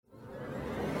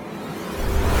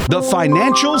The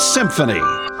Financial Symphony.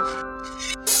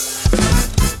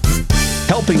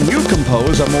 Helping you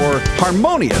compose a more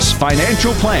harmonious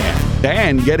financial plan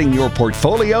and getting your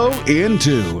portfolio in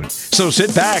tune. So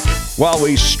sit back while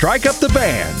we strike up the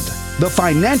band. The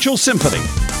Financial Symphony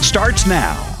starts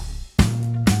now.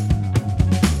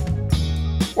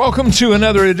 Welcome to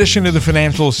another edition of the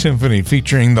Financial Symphony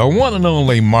featuring the one and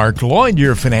only Mark Lloyd,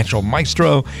 your financial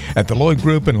maestro at the Lloyd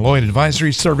Group and Lloyd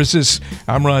Advisory Services.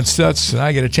 I'm Ron Stutz, and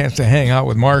I get a chance to hang out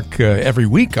with Mark every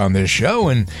week on this show.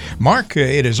 And Mark,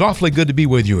 it is awfully good to be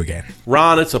with you again.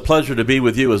 Ron, it's a pleasure to be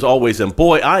with you as always. And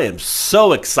boy, I am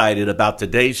so excited about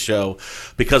today's show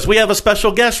because we have a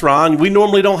special guest, Ron. We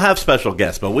normally don't have special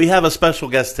guests, but we have a special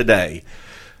guest today.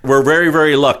 We're very,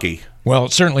 very lucky. Well,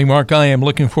 certainly, Mark, I am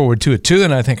looking forward to it, too,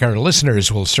 and I think our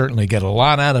listeners will certainly get a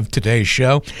lot out of today's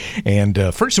show. And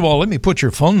first of all, let me put your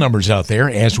phone numbers out there,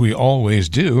 as we always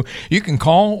do. You can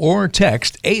call or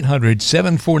text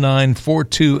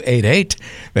 800-749-4288.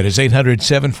 That is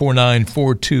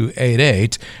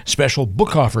 800-749-4288. Special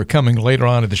book offer coming later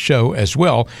on in the show as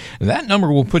well. That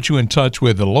number will put you in touch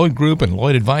with the Lloyd Group and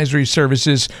Lloyd Advisory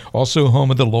Services, also home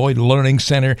of the Lloyd Learning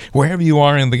Center, wherever you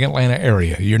are in the Atlanta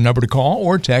area. Your number to call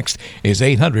or text is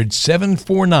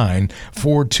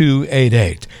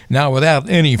 800-749-4288. Now, without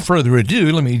any further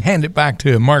ado, let me hand it back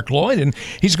to Mark Lloyd, and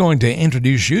he's going to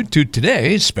introduce you to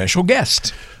today's special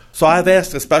guest. So I've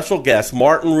asked a special guest,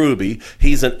 Martin Ruby.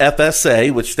 He's an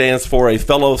FSA, which stands for a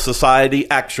Fellow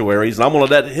Society Actuaries, and I'm going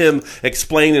to let him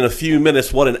explain in a few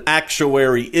minutes what an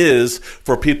actuary is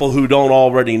for people who don't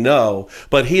already know.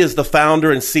 But he is the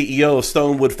founder and CEO of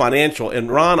Stonewood Financial.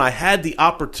 And Ron, I had the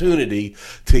opportunity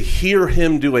to hear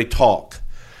him do a talk.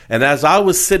 And as I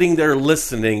was sitting there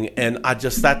listening, and I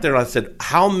just sat there and I said,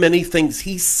 how many things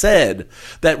he said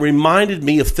that reminded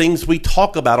me of things we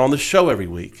talk about on the show every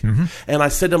week. Mm-hmm. And I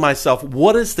said to myself,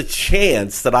 what is the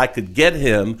chance that I could get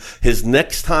him his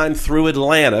next time through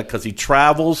Atlanta? Because he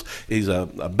travels. He's a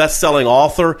best-selling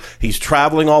author. He's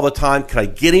traveling all the time. Can I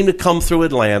get him to come through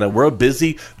Atlanta? We're a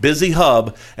busy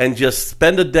hub, and just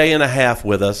spend a day and a half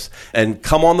with us and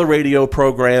come on the radio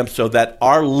program so that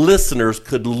our listeners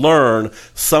could learn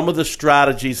some of the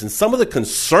strategies and some of the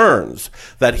concerns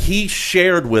that he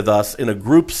shared with us in a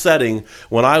group setting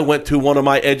when I went to one of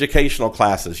my educational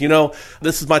classes. You know,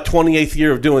 this is my 28th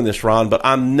year of doing this, Ron, but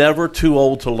I'm never too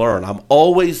old to learn. I'm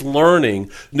always learning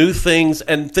new things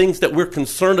and things that we're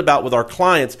concerned about with our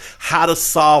clients, how to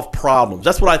solve problems.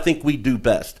 That's what I think we do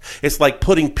best. It's like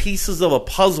putting pieces of a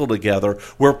puzzle together.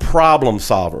 We're problem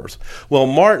solvers. Well,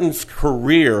 Martin's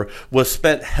career was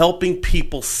spent helping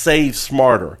people save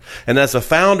smarter. And as a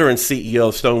founder and CEO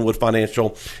of Stonewood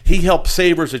Financial, he helped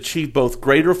savers achieve both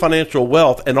greater financial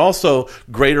wealth and also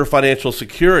greater financial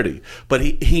security. But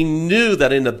he knew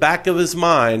that in the back of his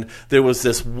mind, there was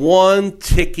this one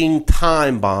ticking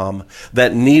time bomb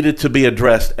that needed to be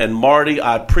addressed. And Marty,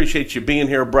 I appreciate you being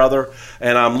here, brother,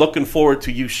 and I'm looking forward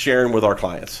to you sharing with our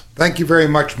clients. Thank you very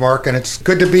much, Mark, and it's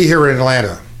good to be here in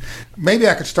Atlanta. Maybe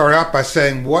I could start out by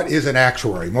saying, what is an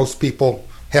actuary? Most people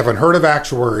haven't heard of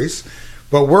actuaries.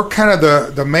 But we're kind of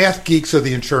the math geeks of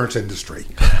the insurance industry.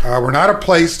 We're not a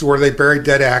place where they bury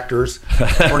dead actors.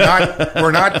 We're not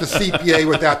the CPA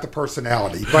without the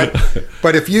personality. But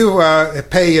if you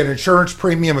pay an insurance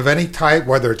premium of any type,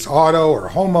 whether it's auto or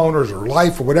homeowners or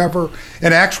life or whatever,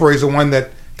 an actuary is the one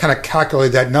that kind of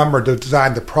calculate that number to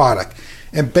design the product.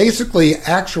 And basically,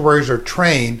 actuaries are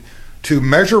trained to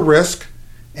measure risk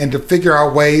and to figure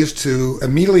out ways to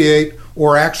ameliorate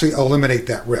or actually eliminate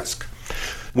that risk.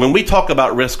 When we talk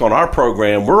about risk on our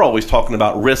program, we're always talking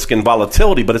about risk and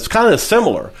volatility, but it's kind of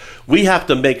similar. We have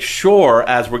to make sure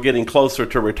as we're getting closer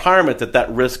to retirement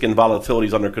that risk and volatility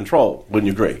is under control. Wouldn't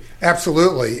you agree?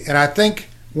 Absolutely. And I think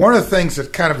one of the things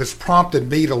that kind of has prompted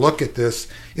me to look at this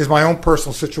is my own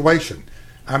personal situation.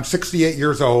 I'm 68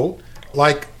 years old.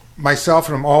 Like myself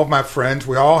and all of my friends,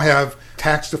 we all have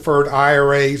tax-deferred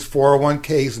IRAs,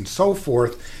 401ks, and so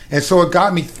forth. And so it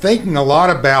got me thinking a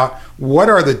lot about what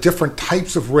are the different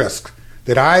types of risk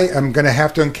that I am going to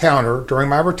have to encounter during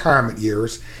my retirement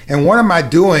years, and what am I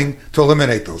doing to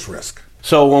eliminate those risks?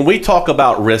 So when we talk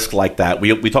about risk like that,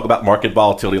 we talk about market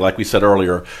volatility like we said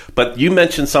earlier, but you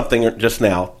mentioned something just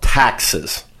now,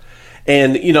 taxes.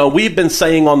 And, you know, we've been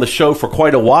saying on the show for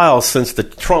quite a while since the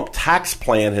Trump tax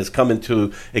plan has come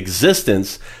into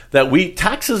existence that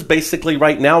taxes basically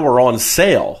right now are on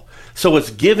sale. So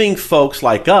it's giving folks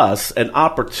like us an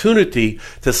opportunity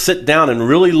to sit down and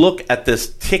really look at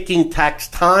this ticking tax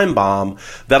time bomb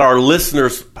that our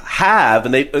listeners have.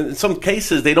 And in some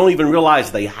cases, they don't even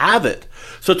realize they have it.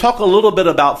 So talk a little bit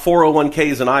about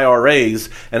 401ks and IRAs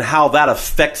and how that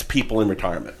affects people in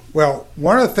retirement. Well,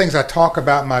 one of the things I talk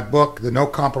about in my book, The No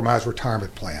Compromise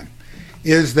Retirement Plan,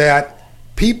 is that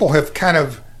people have kind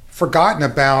of forgotten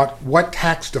about what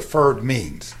tax deferred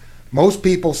means. Most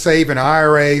people save in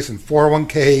IRAs and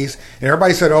 401ks, and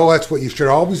everybody said, oh, that's what you should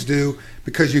always do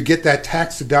because you get that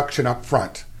tax deduction up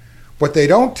front. What they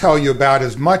don't tell you about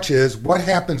as much is what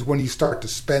happens when you start to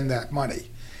spend that money.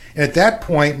 And at that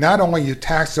point, not only are you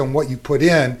taxed on what you put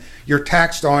in, you're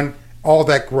taxed on all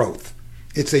that growth.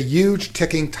 It's a huge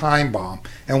ticking time bomb.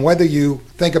 And whether you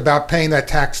think about paying that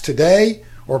tax today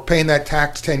or paying that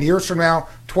tax 10 years from now,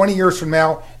 20 years from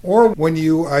now, or when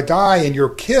you die and your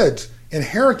kids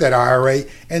inherit that IRA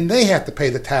and they have to pay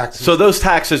the taxes. So those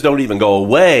taxes don't even go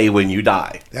away when you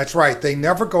die. That's right. They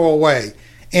never go away.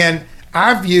 And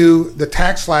I view the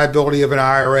tax liability of an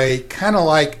IRA kind of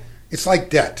like, it's like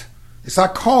debt. It's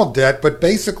not called debt, but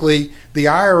basically the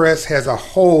IRS has a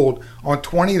hold on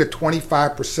 20 to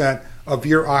 25% of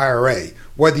your IRA.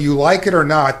 Whether you like it or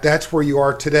not, that's where you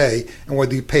are today. And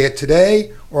whether you pay it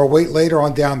today or wait later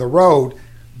on down the road,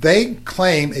 they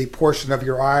claim a portion of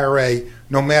your IRA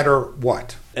no matter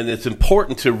what. And it's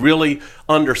important to really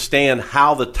understand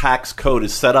how the tax code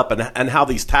is set up and how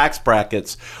these tax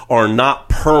brackets are not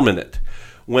permanent.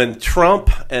 When Trump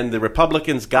and the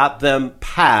Republicans got them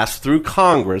passed through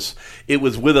Congress, it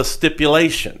was with a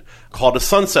stipulation called a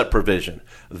sunset provision.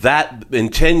 That in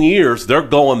 10 years, they're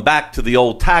going back to the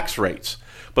old tax rates.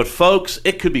 But folks,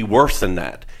 it could be worse than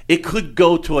that. It could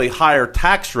go to a higher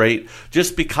tax rate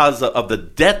just because of the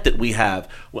debt that we have.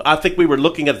 I think we were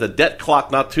looking at the debt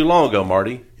clock not too long ago,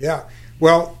 Marty. Yeah.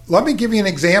 Well, let me give you an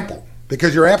example,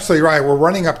 because you're absolutely right. We're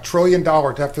running up $1 trillion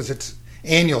deficits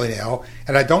annually now,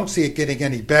 and I don't see it getting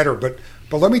any better. But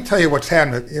let me tell you what's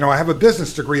happening. I have a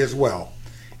business degree as well,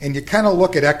 and you kind of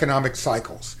look at economic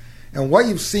cycles. And what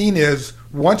you've seen is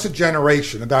once a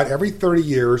generation, about every 30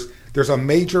 years, there's a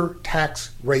major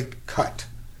tax rate cut.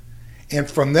 And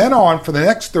from then on, for the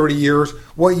next 30 years,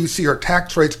 what you see are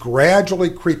tax rates gradually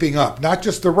creeping up. Not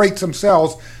just the rates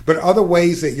themselves, but other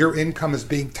ways that your income is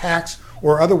being taxed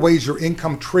or other ways your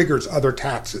income triggers other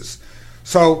taxes.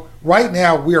 So right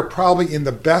now, we are probably in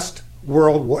the best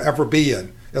world we'll ever be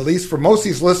in, at least for most of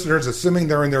these listeners, assuming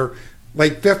they're in their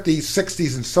late 50s,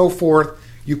 60s, and so forth.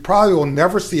 You probably will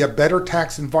never see a better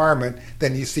tax environment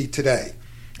than you see today.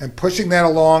 And pushing that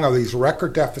along are these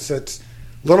record deficits.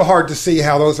 A little hard to see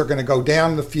how those are going to go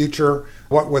down in the future,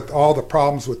 what with all the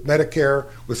problems with Medicare,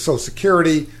 with Social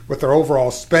Security, with our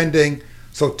overall spending.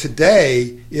 So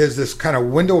today is this kind of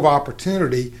window of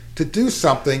opportunity to do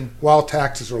something while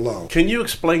taxes are low. Can you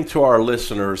explain to our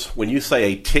listeners, when you say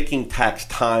a ticking tax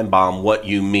time bomb, what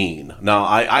you mean? Now,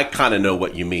 I kind of know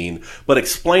what you mean, but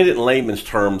explain it in layman's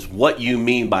terms, what you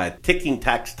mean by a ticking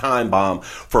tax time bomb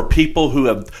for people who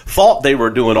have thought they were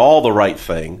doing all the right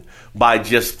thing by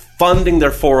just funding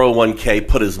their 401k,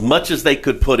 put as much as they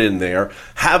could put in there,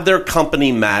 have their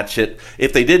company match it.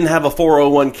 If they didn't have a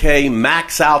 401k,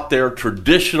 max out their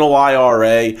traditional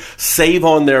IRA, save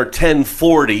on their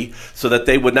 1040 so that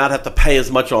they would not have to pay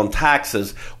as much on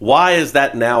taxes. Why is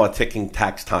that now a ticking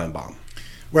tax time bomb?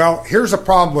 Well, here's a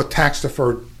problem with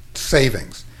tax-deferred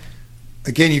savings.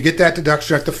 Again, you get that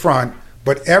deduction at the front,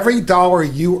 but every dollar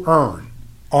you earn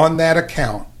on that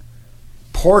account,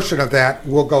 portion of that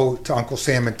will go to Uncle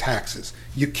Sam in taxes.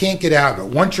 You can't get out of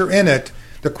it. Once you're in it,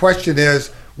 the question is,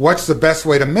 what's the best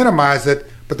way to minimize it?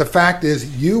 But the fact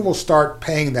is, you will start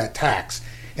paying that tax.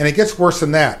 And it gets worse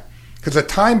than that, because a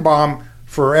time bomb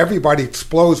for everybody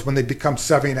explodes when they become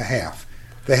 70.5.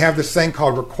 They have this thing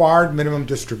called required minimum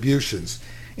distributions.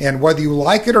 And whether you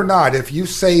like it or not, if you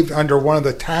saved under one of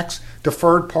the tax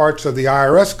deferred parts of the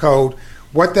IRS code,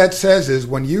 what that says is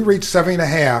when you reach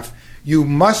 70.5, you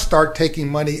must start taking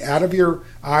money out of your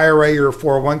IRA or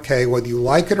 401k, whether you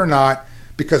like it or not,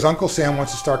 because Uncle Sam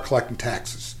wants to start collecting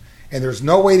taxes. And there's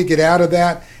no way to get out of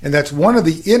that. And that's one of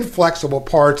the inflexible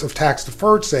parts of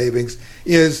tax-deferred savings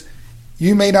is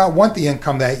you may not want the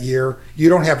income that year. You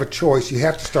don't have a choice. You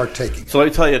have to start taking it. So let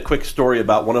me tell you a quick story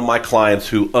about one of my clients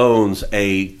who owns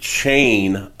a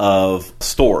chain of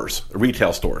stores,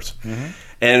 retail stores. Mm-hmm.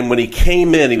 And when he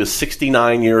came in, he was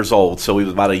 69 years old, so he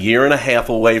was about a year and a half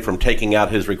away from taking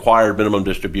out his required minimum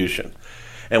distribution.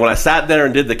 And when I sat there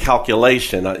and did the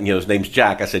calculation, his name's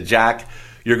Jack, I said, Jack,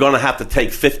 you're going to have to take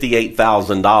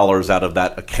 $58,000 out of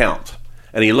that account.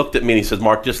 And he looked at me and he says,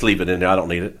 Mark, just leave it in there. I don't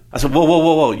need it. I said,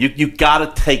 whoa. You got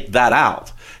to take that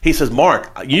out. He says,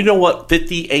 Mark, you know what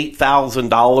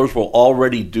 $58,000 will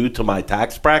already do to my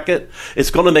tax bracket?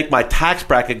 It's going to make my tax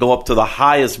bracket go up to the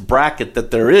highest bracket that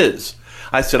there is.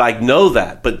 I said, I know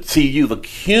that, but see, you've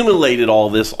accumulated all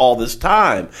this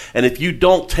time. And if you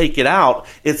don't take it out,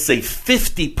 it's a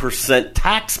 50%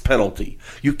 tax penalty.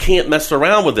 You can't mess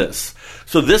around with this.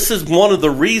 So this is one of the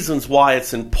reasons why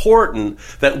it's important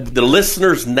that the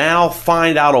listeners now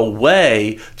find out a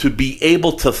way to be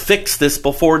able to fix this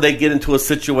before they get into a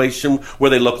situation where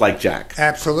they look like Jack.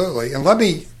 Absolutely. And let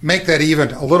me make that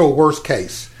even a little worse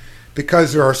case,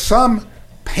 because there are some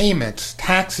payments,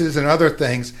 taxes, and other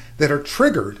things that are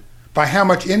triggered by how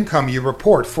much income you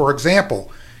report. For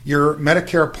example, your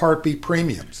Medicare Part B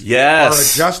premiums are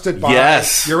adjusted by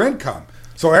your income.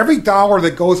 So every dollar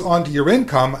that goes onto your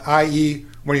income, i.e.,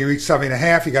 when you reach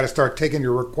 70.5, you got to start taking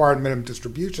your required minimum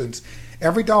distributions.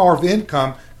 Every dollar of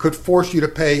income could force you to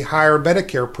pay higher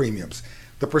Medicare premiums.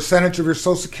 The percentage of your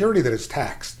Social Security that is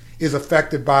taxed is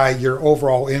affected by your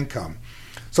overall income.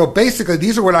 So basically,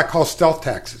 these are what I call stealth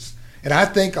taxes. And I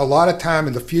think a lot of time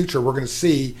in the future, we're going to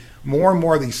see more and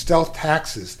more of these stealth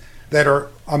taxes that are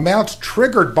amounts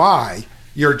triggered by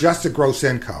your adjusted gross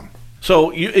income.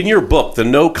 So in your book, The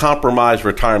No Compromise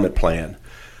Retirement Plan,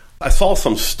 I saw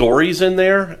some stories in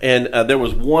there, and there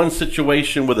was one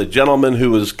situation with a gentleman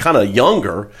who was kind of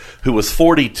younger, who was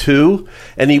 42,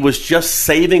 and he was just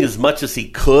saving as much as he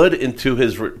could into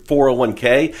his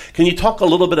 401k. Can you talk a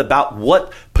little bit about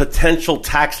what potential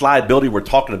tax liability we're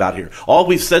talking about here? All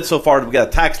we've said so far is we've got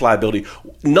a tax liability.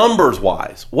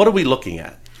 Numbers-wise, what are we looking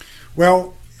at?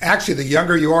 Well, actually, the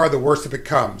younger you are, the worse it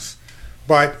becomes.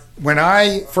 But when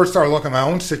I first started looking at my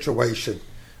own situation,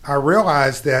 I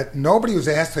realized that nobody was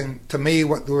asking to me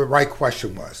what the right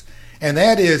question was. And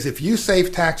that is, if you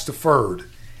save tax deferred,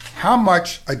 how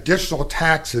much additional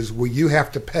taxes will you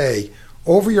have to pay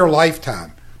over your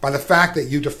lifetime by the fact that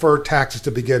you deferred taxes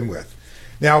to begin with?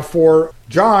 Now, for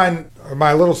John,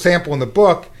 my little sample in the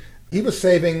book, he was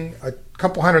saving a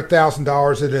couple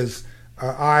 $100,000 in his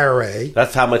IRA.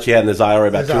 That's how much he had in his IRA,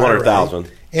 about $200,000.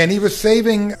 And he was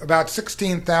saving about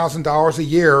 $16,000 a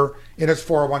year in his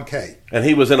 401k. And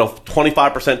he was in a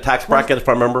 25% tax bracket, if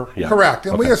I remember? Yeah. Correct.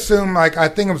 And we assume, I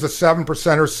think it was a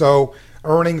 7% or so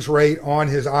earnings rate on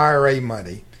his IRA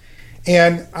money.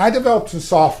 And I developed some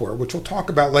software, which we'll talk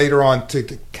about later on,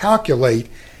 to calculate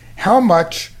how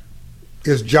much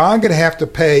is John going to have to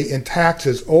pay in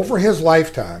taxes over his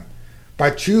lifetime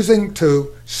by choosing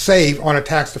to save on a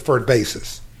tax-deferred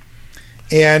basis.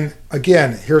 And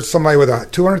again, here's somebody with a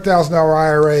 $200,000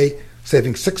 IRA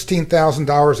saving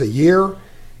 $16,000 a year.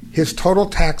 His total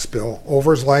tax bill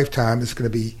over his lifetime is going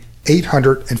to be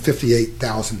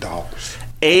 $858,000.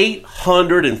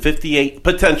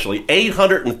 Potentially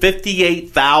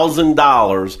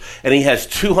 $858,000, and he has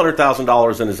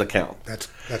 $200,000 in his account. That's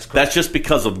correct. That's just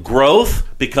because of growth,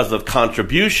 because of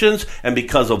contributions, and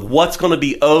because of what's going to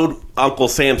be owed Uncle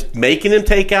Sam's making him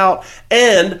take out,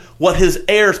 and what his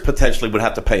heirs potentially would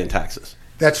have to pay in taxes.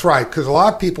 That's right, because a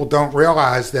lot of people don't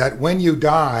realize that when you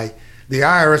die, the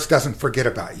IRS doesn't forget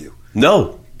about you.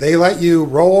 No. They let you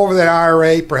roll over that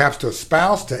IRA, perhaps to a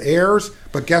spouse, to heirs,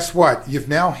 but guess what? You've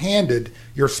now handed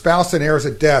your spouse and heirs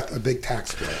at death a big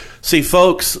tax bill. See,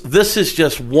 folks, this is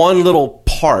just one little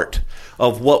part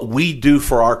of what we do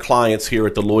for our clients here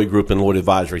at the Lloyd Group and Lloyd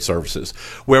Advisory Services,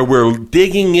 where we're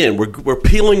digging in, we're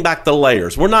peeling back the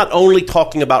layers. We're not only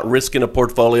talking about risk in a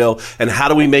portfolio and how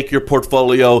do we make your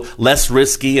portfolio less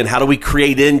risky and how do we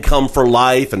create income for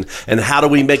life and how do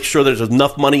we make sure there's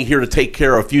enough money here to take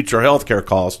care of future health care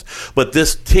costs. But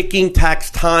this ticking tax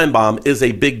time bomb is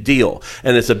a big deal.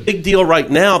 And it's a big deal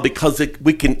right now because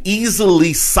we can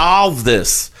easily solve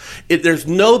this. There's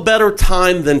no better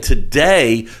time than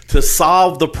today to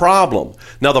solve the problem.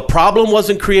 Now, the problem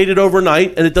wasn't created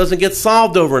overnight, and it doesn't get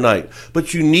solved overnight.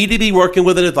 But you need to be working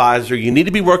with an advisor. You need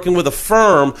to be working with a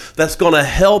firm that's going to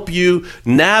help you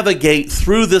navigate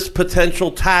through this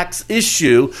potential tax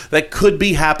issue that could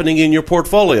be happening in your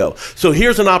portfolio. So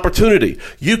here's an opportunity.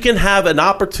 You can have an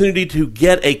opportunity to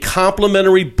get a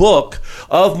complimentary book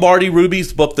of Marty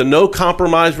Ruby's book, The No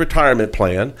Compromise Retirement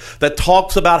Plan, that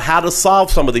talks about how to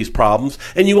solve some of these problems.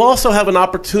 And you also have an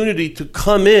opportunity to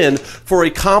come in for a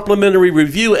complimentary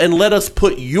review and let us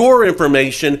put your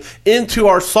information into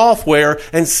our software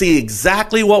and see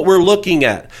exactly what we're looking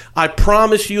at. I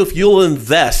promise you, if you'll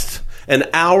invest an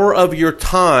hour of your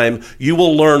time, you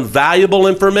will learn valuable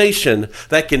information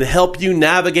that can help you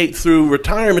navigate through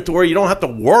retirement to where you don't have to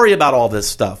worry about all this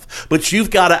stuff. But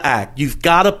you've got to act. You've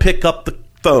got to pick up the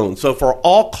phone. So for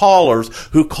all callers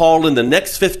who call in the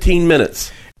next 15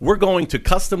 minutes, We're going to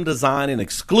custom design an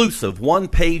exclusive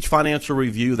one-page financial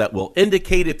review that will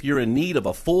indicate if you're in need of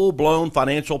a full-blown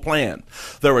financial plan.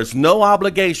 There is no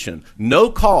obligation, no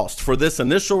cost for this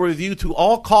initial review to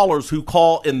all callers who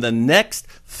call in the next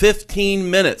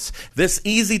 15 minutes. This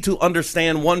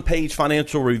easy-to-understand one-page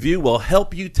financial review will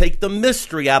help you take the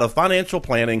mystery out of financial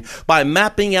planning by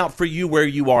mapping out for you where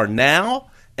you are now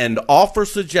and offer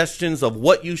suggestions of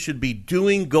what you should be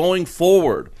doing going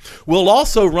forward. We'll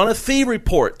also run a fee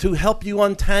report to help you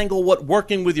untangle what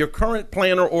working with your current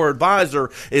planner or advisor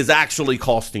is actually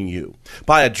costing you.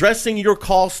 By addressing your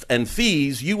costs and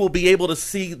fees, you will be able to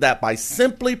see that by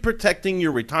simply protecting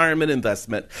your retirement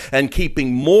investment and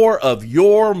keeping more of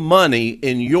your money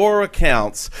in your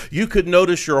accounts, you could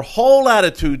notice your whole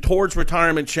attitude towards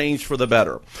retirement change for the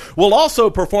better. We'll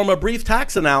also perform a brief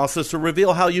tax analysis to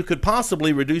reveal how you could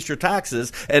possibly reduce your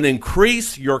taxes and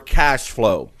increase your cash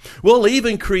flow. We'll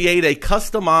even create a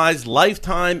customized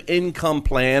lifetime income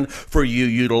plan for you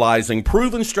utilizing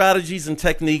proven strategies and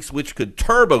techniques which could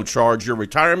turbocharge your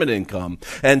retirement income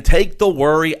and take the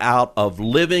worry out of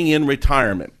living in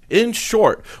retirement. In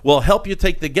short, we'll help you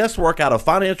take the guesswork out of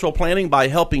financial planning by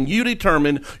helping you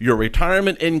determine your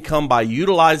retirement income by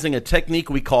utilizing a technique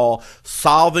we call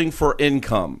solving for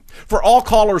income. For all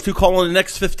callers who call in the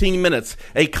next 15 minutes,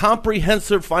 a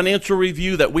comprehensive financial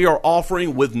review that we are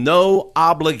offering with no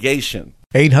obligation.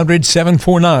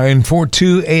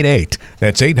 800-749-4288.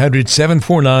 That's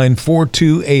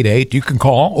 800-749-4288. You can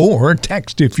call or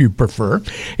text if you prefer.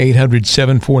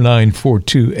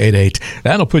 800-749-4288.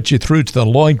 That'll put you through to the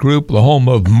Lloyd Group, the home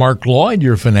of Mark Lloyd,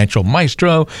 your financial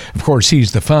maestro. Of course,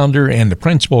 he's the founder and the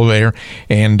principal there.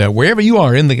 And wherever you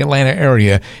are in the Atlanta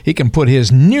area, he can put his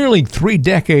nearly 3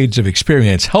 decades of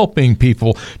experience helping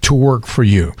people to work for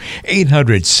you.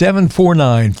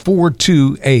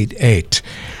 800-749-4288.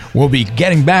 We'll be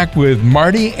getting back with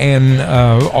Marty and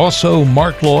also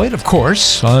Mark Lloyd, of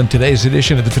course, on today's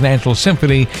edition of the Financial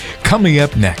Symphony, coming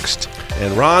up next.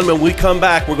 And Ron, when we come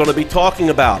back, we're going to be talking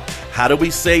about how do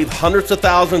we save hundreds of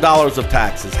thousands of dollars of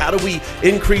taxes? How do we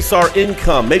increase our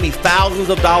income, maybe thousands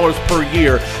of dollars per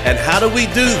year? And how do we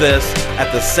do this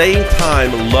at the same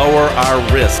time lower our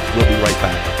risk? We'll be right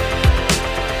back.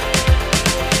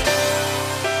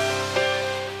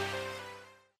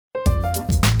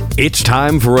 It's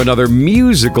time for another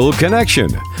musical connection,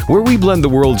 where we blend the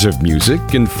worlds of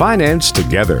music and finance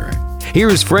together.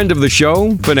 Here's friend of the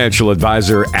show, financial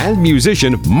advisor and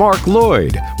musician Mark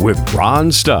Lloyd with Ron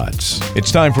Stutz.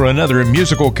 It's time for another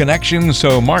musical connection.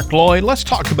 So, Mark Lloyd, let's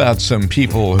talk about some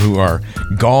people who are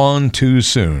gone too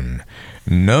soon.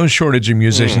 No shortage of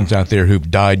musicians out there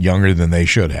who've died younger than they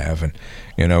should have. And,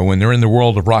 you know, when they're in the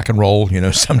world of rock and roll, you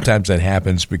know, sometimes that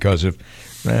happens because of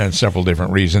several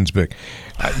different reasons, but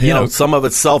you know, some of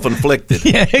it's self-inflicted.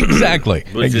 Yeah, exactly.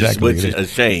 Which is a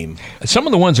shame. Some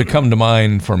of the ones that come to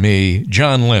mind for me,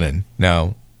 John Lennon.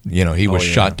 Now, you know, he was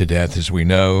shot to death, as we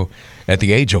know, at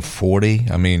the age of 40.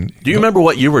 I mean, do you remember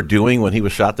what you were doing when he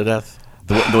was shot to death?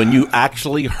 When you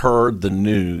actually heard the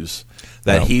news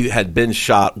that he had been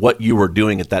shot, what you were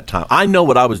doing at that time? I know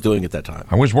what I was doing at that time.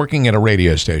 I was working at a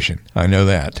radio station. I know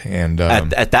that. And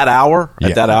at that hour? Yeah.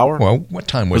 At that hour? Well, what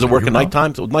time was it? Was it working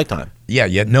nighttime? So it was nighttime.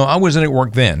 Yeah. No, I wasn't at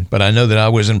work then, but I know that I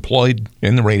was employed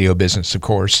in the radio business, of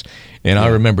course. And I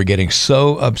remember getting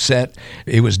so upset.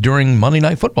 It was during Monday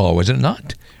Night Football, was it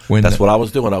not? That's what I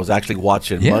was doing. I was actually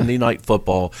watching Monday Night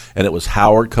Football, and it was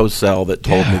Howard Cosell that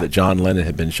told me that John Lennon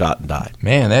had been shot and died.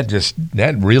 Man,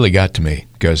 that really got to me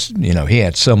because, you know, he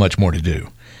had so much more to do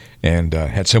and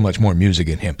had so much more music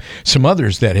in him. Some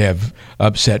others that have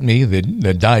upset me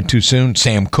that died too soon,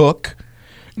 Sam Cooke,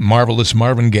 Marvelous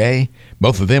Marvin Gaye,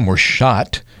 both of them were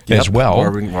shot as well.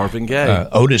 Marvin Gaye.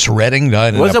 Otis Redding died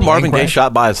in a plane Wasn't Marvin crash. Gaye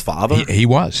shot by his father? He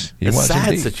was. He was a sad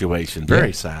indeed. situation.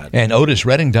 Very sad. And Otis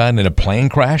Redding died in a plane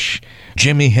crash.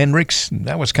 Jimi Hendrix,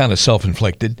 that was kind of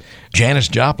self-inflicted. Janis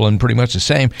Joplin, pretty much the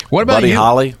same. What about Buddy you?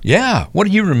 Holly? Yeah. What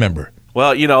do you remember?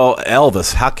 Well, you know,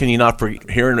 Elvis. How can you not forget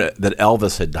hearing that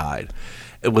Elvis had died?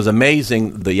 It was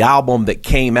amazing. The album that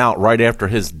came out right after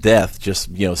his death just,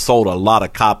 you know, sold a lot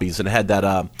of copies and had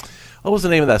that what was the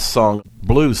name of that song?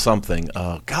 Blue something.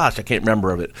 Gosh, I can't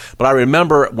remember of it. But I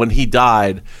remember when he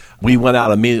died, we went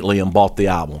out immediately and bought the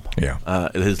album. Yeah.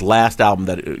 His last album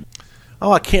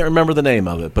I can't remember the name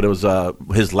of it, but it was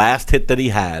his last hit that he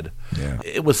had. Yeah.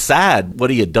 It was sad what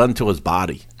he had done to his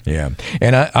body. Yeah.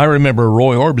 And I remember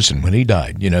Roy Orbison when he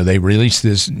died. You know, they released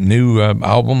this new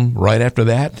album right after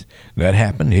that. That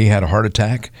happened. He had a heart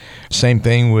attack. Same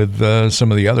thing with some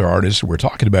of the other artists we're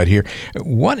talking about here.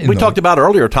 We talked about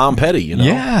earlier Tom Petty, you know.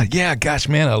 Yeah. Gosh,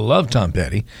 man, I love Tom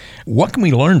Petty. What can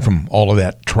we learn from all of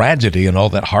that tragedy and all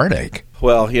that heartache?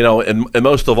 Well, in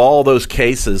most of all those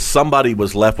cases, somebody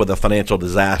was left with a financial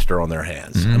disaster on their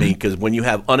hands. Mm-hmm. I mean, because when you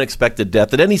have unexpected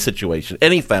death in any situation,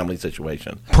 any family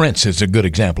situation. Prince is a good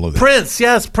example of that.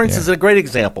 Prince is a great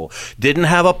example. Didn't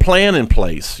have a plan in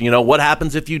place. What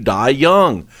happens if you die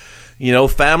young?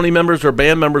 Family members or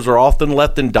band members are often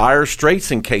left in dire straits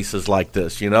in cases like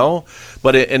this,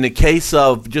 But in the case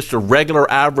of just a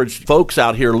regular average folks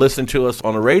out here listening to us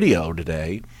on the radio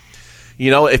today,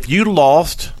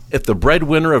 if the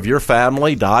breadwinner of your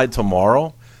family died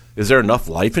tomorrow, is there enough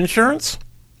life insurance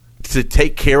to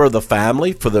take care of the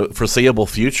family for the foreseeable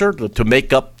future, to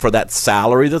make up for that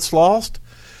salary that's lost?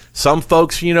 Some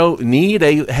folks, need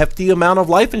a hefty amount of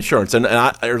life insurance. And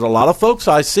there's a lot of folks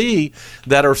I see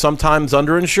that are sometimes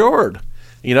underinsured.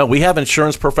 We have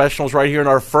insurance professionals right here in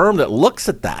our firm that looks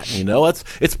at that.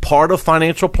 It's part of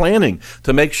financial planning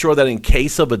to make sure that in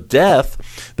case of a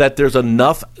death, that there's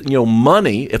enough,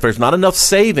 money. If there's not enough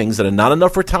savings and not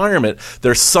enough retirement,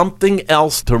 there's something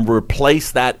else to replace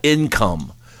that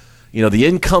income. The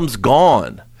income's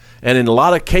gone. And in a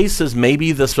lot of cases,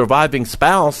 maybe the surviving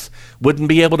spouse wouldn't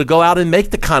be able to go out and make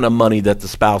the kind of money that the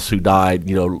spouse who died,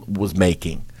 was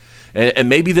making. And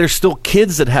maybe there's still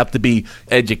kids that have to be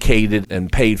educated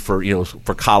and paid for,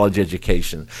 for college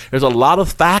education. There's a lot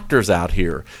of factors out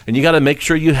here, and you got to make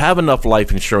sure you have enough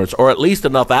life insurance or at least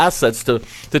enough assets to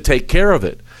take care of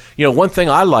it. One thing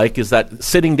I like is that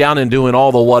sitting down and doing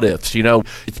all the what ifs.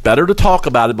 It's better to talk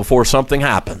about it before something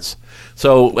happens.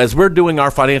 So as we're doing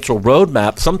our financial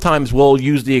roadmap, sometimes we'll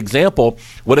use the example,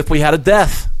 what if we had a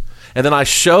death? And then I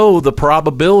show the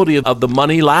probability of the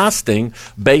money lasting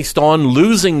based on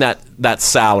losing that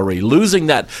salary, losing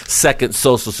that second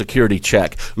Social Security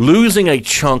check, losing a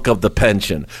chunk of the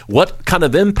pension. What kind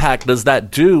of impact does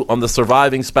that do on the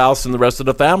surviving spouse and the rest of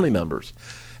the family members?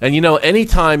 And,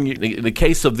 anytime, in the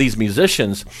case of these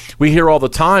musicians, we hear all the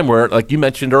time where, like you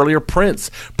mentioned earlier,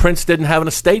 Prince didn't have an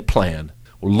estate plan.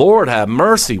 Lord have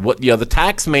mercy! The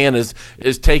tax man is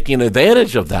taking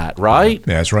advantage of that, right?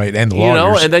 That's right, and the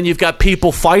lawyers. And then you've got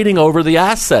people fighting over the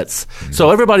assets. Mm-hmm. So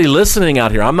everybody listening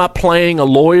out here, I'm not playing a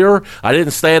lawyer. I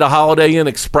didn't stay at a Holiday Inn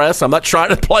Express. I'm not trying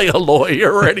to play a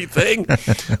lawyer or anything.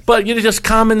 But just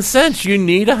common sense. You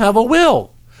need to have a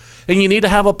will. And you need to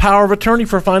have a power of attorney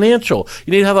for financial.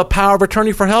 You need to have a power of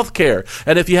attorney for health care.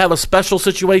 And if you have a special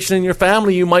situation in your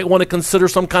family, you might want to consider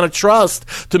some kind of trust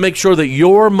to make sure that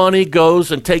your money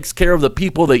goes and takes care of the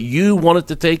people that you want it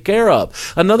to take care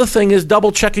of. Another thing is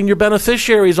double checking your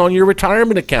beneficiaries on your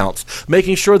retirement accounts,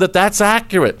 making sure that that's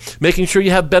accurate, making sure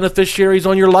you have beneficiaries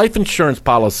on your life insurance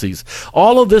policies.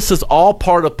 All of this is all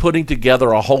part of putting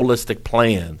together a holistic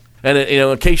plan. And,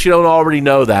 in case you don't already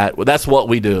know that, well, that's what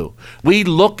we do. We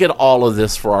look at all of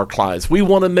this for our clients. We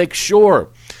want to make sure.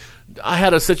 I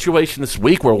had a situation this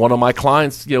week where one of my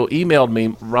clients, emailed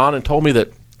me, Ron, and told me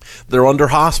that they're under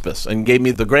hospice and gave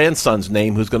me the grandson's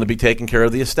name who's going to be taking care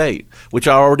of the estate, which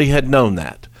I already had known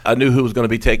that. I knew who was going to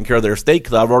be taking care of their estate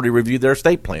because I've already reviewed their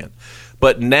estate plan.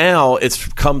 But now it's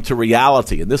come to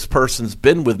reality, and this person's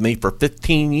been with me for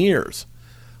 15 years.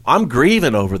 I'm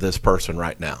grieving over this person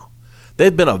right now.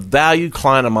 They've been a valued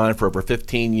client of mine for over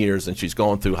 15 years, and she's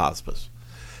going through hospice.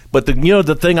 But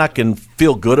the thing I can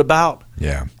feel good about,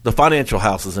 the financial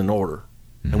house is in order.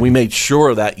 Mm-hmm. And we made sure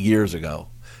of that years ago.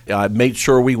 I made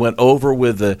sure we went over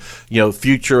with the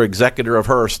future executor of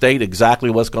her estate exactly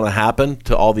what's going to happen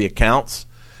to all the accounts,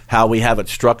 how we have it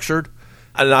structured.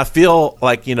 And I feel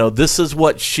like, this is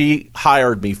what she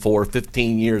hired me for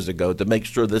 15 years ago, to make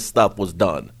sure this stuff was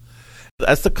done.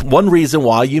 That's the one reason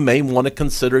why you may want to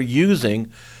consider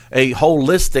using a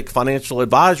holistic financial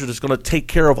advisor that's going to take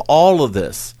care of all of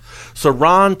this. So,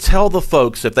 Ron, tell the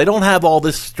folks, if they don't have all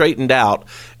this straightened out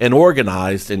and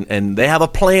organized and they have a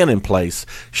plan in place,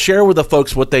 share with the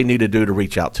folks what they need to do to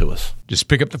reach out to us. Just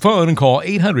pick up the phone and call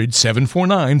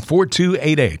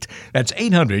 800-749-4288. That's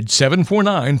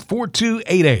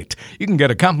 800-749-4288. You can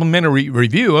get a complimentary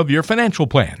review of your financial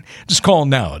plan. Just call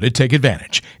now to take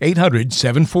advantage.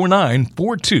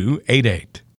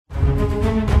 800-749-4288.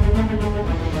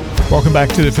 Welcome back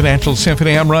to the Financial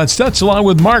Symphony. I'm Rod Stutz along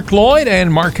with Mark Lloyd,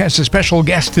 and Mark has a special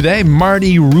guest today,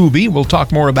 Marty Ruby. We'll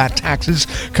talk more about taxes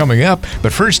coming up.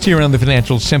 But first, here on the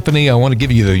Financial Symphony, I want to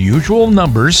give you the usual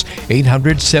numbers,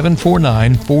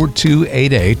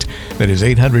 800-749-4288. That is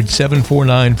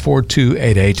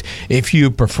 800-749-4288. If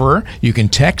you prefer, you can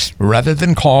text rather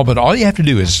than call, but all you have to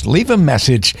do is leave a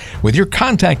message with your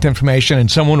contact information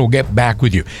and someone will get back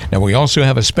with you. Now, we also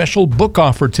have a special book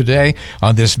offer today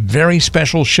on this very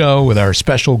special show with our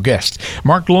special guest.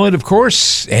 Mark Lloyd, of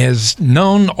course, is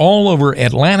known all over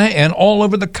Atlanta and all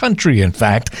over the country, in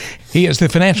fact. He is the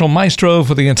financial maestro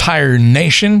for the entire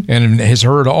nation and has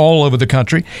heard all over the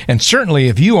country. And certainly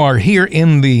if you are here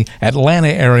in the Atlanta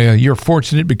area, you're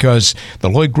fortunate because the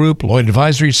Lloyd Group, Lloyd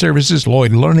Advisory Services,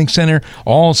 Lloyd Learning Center,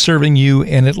 all serving you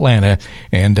in Atlanta.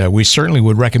 And we certainly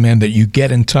would recommend that you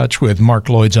get in touch with Mark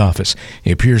Lloyd's office.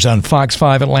 He appears on Fox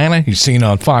 5 Atlanta. He's seen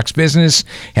on Fox Business,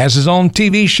 has his own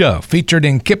TV show featured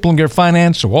in Kiplinger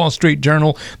Finance, Wall Street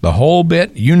Journal, the whole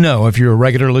bit. You know if you're a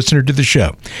regular listener to the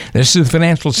show. This is the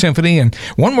Financial Symphony. And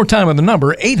one more time on the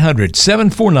number,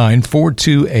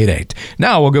 800-749-4288.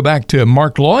 Now we'll go back to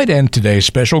Mark Lloyd and today's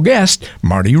special guest,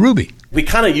 Marty Ruby. We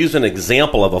kind of use an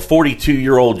example of a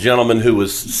 42-year-old gentleman who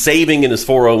was saving in his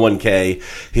 401k.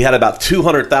 He had about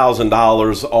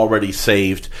 $200,000 already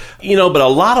saved. But a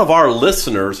lot of our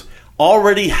listeners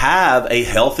already have a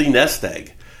healthy nest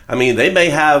egg. I mean, they may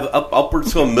have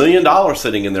upwards to $1 million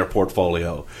sitting in their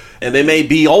portfolio. And they may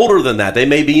be older than that. They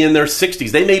may be in their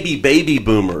 60s. They may be baby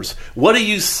boomers. What do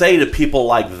you say to people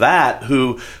like that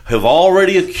who have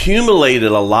already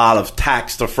accumulated a lot of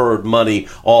tax-deferred money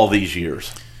all these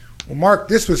years? Well, Mark,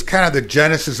 this was kind of the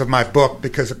genesis of my book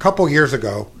because a couple years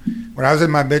ago, when I was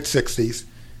in my mid-60s,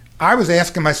 I was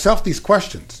asking myself these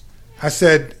questions. I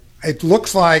said, it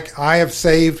looks like I have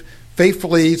saved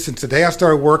faithfully since the day I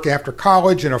started work after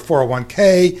college in a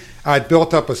 401k. I'd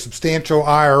built up a substantial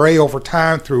IRA over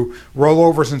time through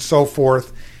rollovers and so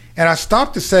forth. And I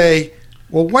stopped to say,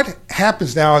 well, what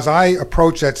happens now as I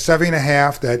approach that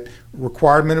 7.5, that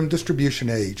required minimum distribution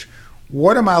age?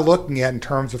 What am I looking at in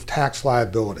terms of tax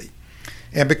liability?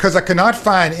 And because I could not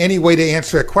find any way to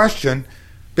answer that question,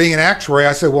 being an actuary,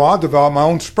 I said, well, I'll develop my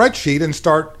own spreadsheet and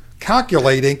start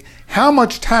calculating how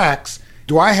much tax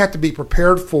do I have to be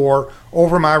prepared for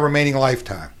over my remaining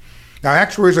lifetime. Now,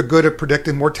 actuaries are good at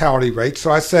predicting mortality rates,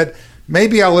 so I said,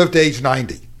 maybe I'll live to age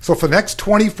 90. So for the next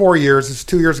 24 years, it's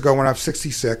 2 years ago when I was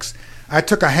 66, I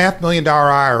took a $500,000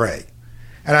 IRA.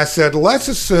 And I said, let's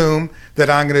assume that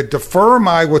I'm going to defer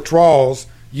my withdrawals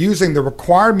using the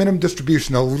required minimum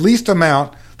distribution, the least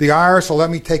amount the IRS will let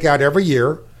me take out every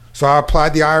year. So I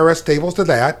applied the IRS tables to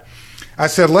that. I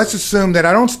said, let's assume that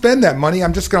I don't spend that money.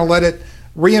 I'm just going to let it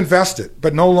reinvest it,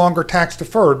 but no longer tax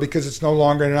deferred because it's no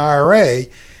longer an IRA.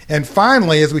 And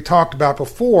finally, as we talked about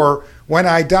before, when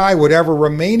I die, whatever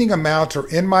remaining amounts are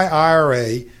in my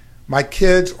IRA, my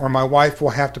kids or my wife will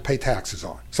have to pay taxes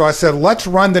on. So I said, let's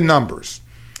run the numbers.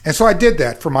 And so I did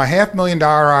that for my $500,000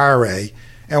 IRA.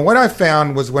 And what I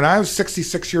found was when I was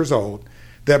 66 years old,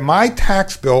 that my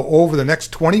tax bill over the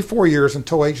next 24 years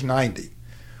until age 90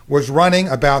 was running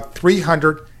about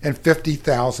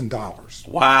 $350,000.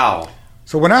 Wow.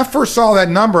 So when I first saw that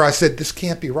number, I said, this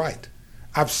can't be right.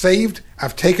 I've saved,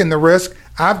 I've taken the risk,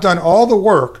 I've done all the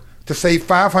work to save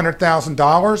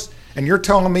 $500,000, and you're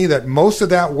telling me that most of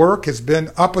that work has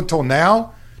been up until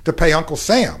now to pay Uncle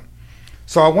Sam.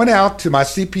 So I went out to my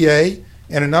CPA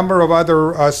and a number of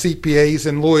other CPAs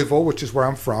in Louisville, which is where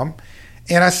I'm from,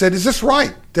 and I said, is this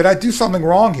right? Did I do something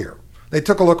wrong here? They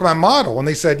took a look at my model, and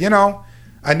they said,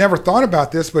 I never thought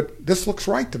about this, but this looks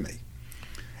right to me.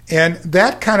 And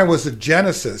that kind of was the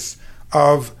genesis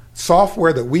of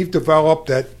software that we've developed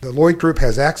that the Lloyd Group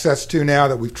has access to now,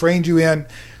 that we've trained you in,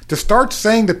 to start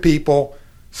saying to people,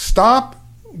 stop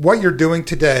what you're doing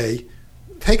today,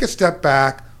 take a step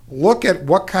back, look at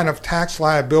what kind of tax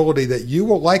liability that you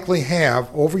will likely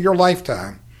have over your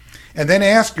lifetime, and then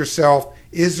ask yourself,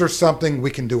 is there something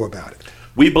we can do about it?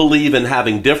 We believe in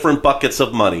having different buckets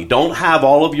of money. Don't have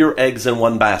all of your eggs in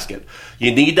one basket.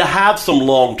 You need to have some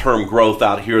long-term growth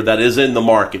out here that is in the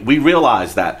market. We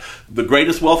realize that. The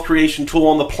greatest wealth creation tool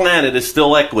on the planet is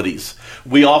still equities.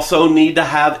 We also need to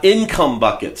have income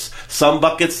buckets. Some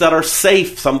buckets that are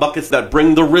safe, some buckets that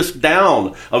bring the risk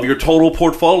down of your total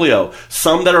portfolio,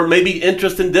 some that are maybe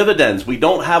interest and dividends. We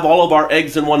don't have all of our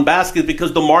eggs in one basket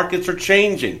because the markets are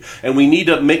changing. And we need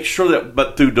to make sure that,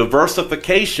 but through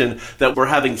diversification, that we're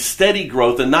having steady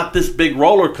growth and not this big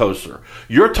roller coaster.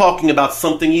 You're talking about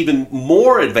something even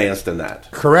more advanced than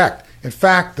that. Correct. In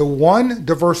fact, the one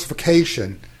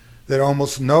diversification that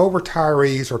almost no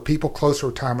retirees or people close to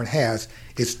retirement has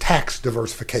is tax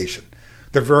diversification.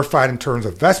 They're verified in terms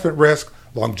of investment risk,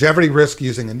 longevity risk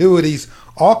using annuities,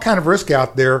 all kind of risk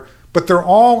out there, but they're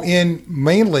all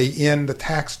mainly in the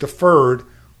tax deferred,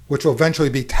 which will eventually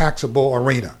be taxable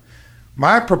arena.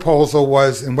 My proposal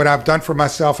was, and what I've done for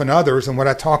myself and others, and what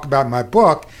I talk about in my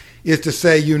book, is to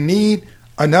say you need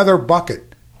another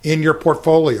bucket in your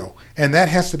portfolio, and that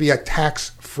has to be a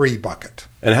tax-free bucket.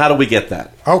 And how do we get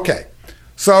that? Okay,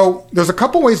 so there's a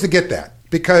couple ways to get that,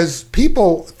 because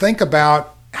people think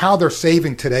about how they're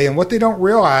saving today, and what they don't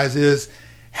realize is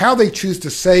how they choose to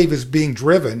save is being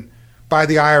driven by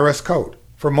the IRS code.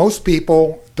 For most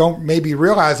people, don't maybe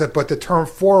realize it, but the term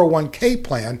 401k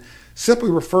plan simply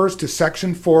refers to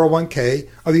Section 401k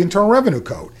of the Internal Revenue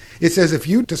Code. It says if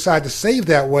you decide to save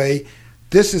that way,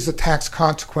 this is the tax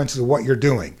consequences of what you're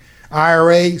doing.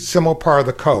 IRA, similar part of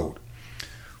the code.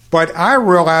 But I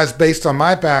realized based on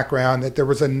my background that there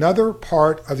was another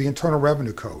part of the Internal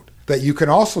Revenue Code that you can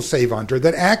also save under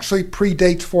that actually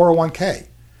predates 401k.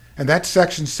 And that's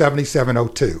Section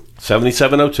 7702.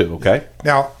 7702, okay.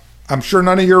 Now, I'm sure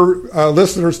none of your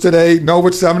listeners today know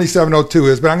what 7702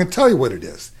 is, but I'm going to tell you what it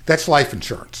is. That's life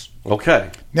insurance.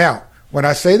 Okay. Now, when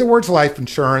I say the words life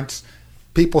insurance,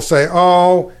 people say,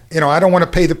 oh, I don't want to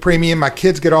pay the premium. My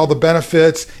kids get all the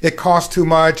benefits. It costs too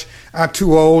much. I'm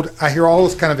too old. I hear all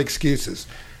those kind of excuses.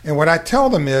 And what I tell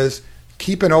them is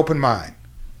keep an open mind.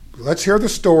 Let's hear the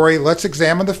story. Let's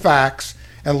examine the facts.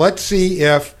 And let's see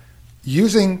if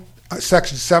using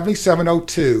Section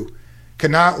 7702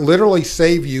 cannot literally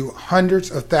save you hundreds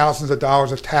of thousands of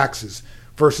dollars of taxes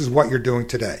versus what you're doing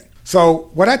today. So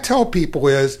what I tell people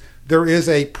is there is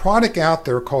a product out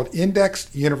there called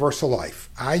Indexed Universal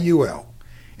Life, IUL,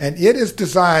 and it is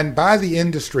designed by the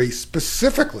industry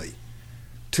specifically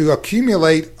to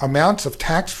accumulate amounts of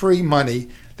tax-free money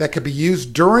that could be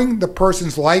used during the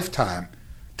person's lifetime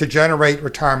to generate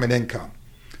retirement income.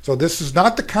 So this is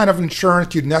not the kind of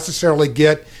insurance you'd necessarily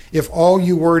get if all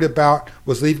you worried about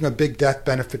was leaving a big death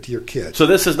benefit to your kids. So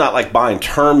this is not like buying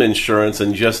term insurance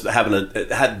and just having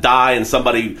die and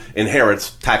somebody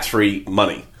inherits tax-free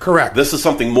money. Correct. This is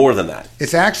something more than that.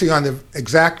 It's actually on the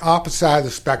exact opposite side of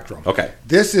the spectrum. Okay.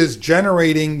 This is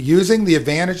generating, using the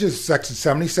advantages of Section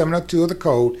 7702 of the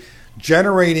code,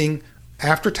 generating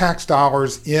after-tax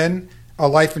dollars in a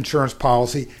life insurance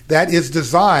policy that is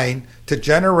designed to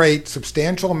generate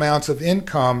substantial amounts of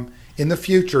income in the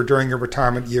future during your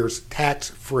retirement years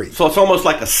tax-free. So it's almost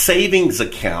like a savings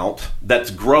account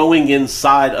that's growing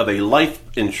inside of a life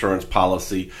insurance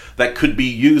policy that could be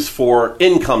used for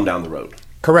income down the road.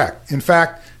 Correct. In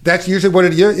fact, that's usually what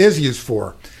it is used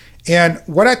for. And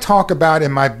what I talk about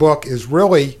in my book is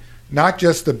really not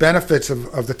just the benefits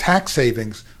of the tax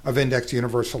savings of Indexed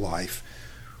Universal Life,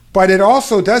 but it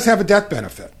also does have a death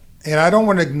benefit. And I don't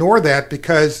want to ignore that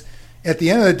because at the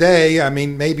end of the day, I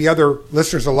mean, maybe other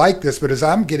listeners are like this, but as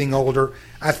I'm getting older,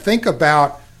 I think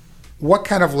about what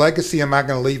kind of legacy am I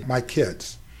going to leave my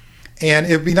kids? And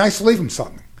it'd be nice to leave them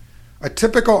something. A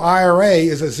typical IRA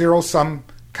is a zero-sum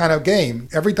kind of game.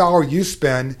 Every dollar you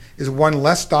spend is one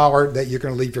less dollar that you're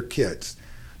going to leave your kids.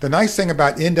 The nice thing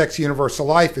about Indexed Universal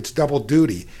Life, it's double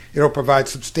duty. It'll provide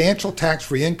substantial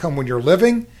tax-free income when you're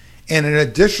living and an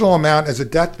additional amount as a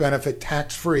death benefit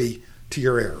tax-free to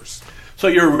your heirs. So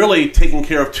you're really taking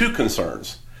care of two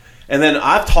concerns. And then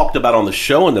I've talked about on the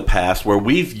show in the past where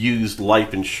we've used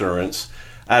life insurance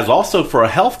as also for a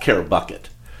healthcare bucket.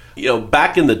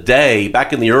 Back in the day,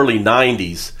 back in the early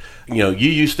 90s, you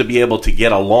used to be able to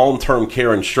get a long-term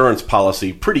care insurance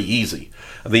policy pretty easy.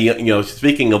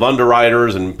 Speaking of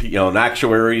underwriters and and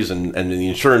actuaries and the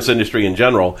insurance industry in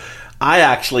general, I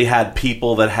actually had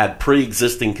people that had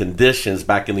pre-existing conditions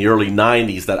back in the early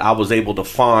 90s that I was able to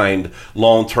find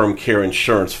long-term care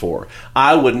insurance for.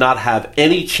 I would not have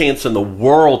any chance in the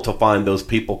world to find those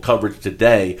people coverage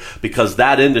today because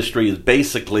that industry is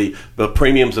basically, the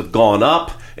premiums have gone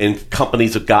up and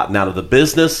companies have gotten out of the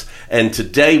business. And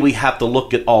today we have to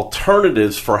look at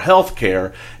alternatives for health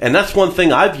care. And that's one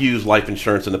thing I've used life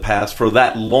insurance in the past for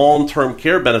that long-term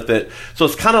care benefit. So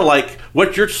it's kind of like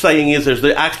what you're saying is there's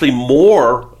actually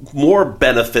more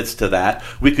benefits to that.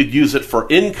 We could use it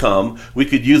for income. We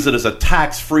could use it as a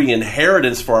tax-free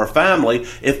inheritance for our family.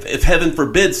 If heaven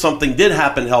forbid something did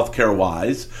happen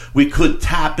healthcare-wise, we could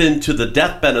tap into the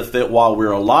death benefit while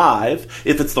we're alive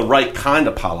if it's the right kind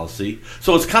of policy.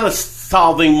 So it's kind of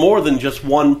solving more than just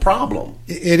one problem.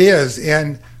 It is,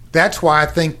 and that's why I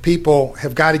think people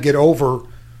have got to get over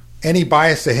any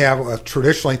bias they have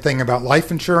traditionally thinking about life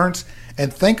insurance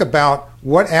and think about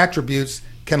what attributes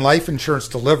can life insurance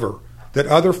deliver that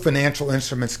other financial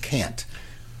instruments can't.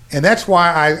 And that's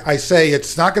why I say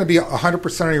it's not going to be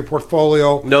 100% of your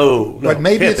portfolio. No, but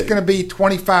maybe it's going to be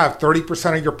 25,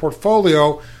 30% of your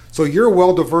portfolio. So you're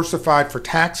well diversified for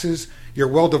taxes. You're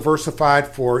well diversified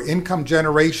for income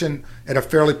generation at a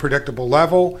fairly predictable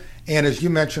level. And as you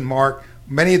mentioned, Mark,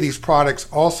 many of these products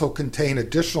also contain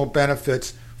additional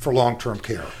benefits for long-term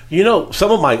care.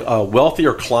 Some of my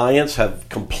wealthier clients have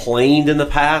complained in the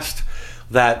past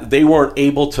that they weren't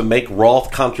able to make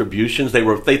Roth contributions.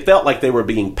 They felt like they were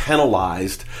being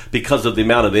penalized because of the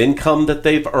amount of income that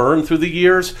they've earned through the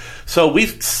years. So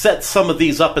we've set some of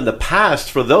these up in the past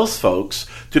for those folks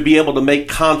to be able to make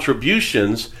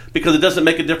contributions, because it doesn't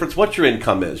make a difference what your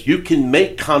income is. You can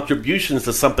make contributions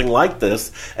to something like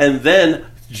this and then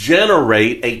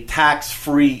generate a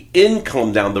tax-free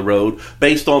income down the road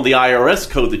based on the IRS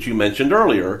code that you mentioned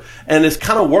earlier. And it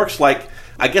kind of works like,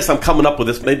 I guess I'm coming up with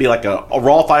this maybe like a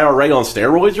Roth IRA on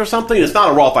steroids or something. It's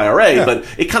not a Roth IRA, but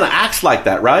it kind of acts like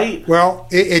that, right? Well,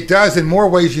 it does in more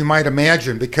ways you might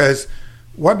imagine, because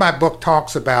what my book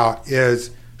talks about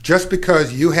is just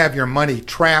because you have your money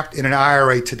trapped in an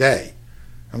IRA today,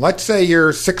 and let's say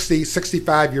you're 60,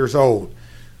 65 years old,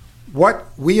 what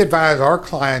we advise our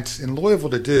clients in Louisville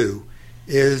to do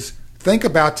is think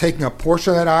about taking a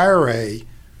portion of that IRA,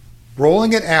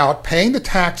 rolling it out, paying the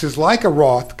taxes like a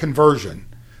Roth conversion,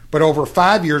 but over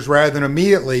 5 years rather than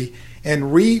immediately, and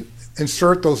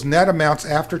reinsert those net amounts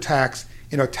after tax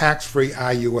in a tax-free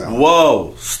IUL.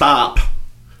 Whoa, stop.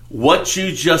 What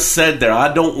you just said there,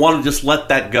 I don't want to just let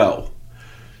that go.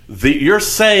 You're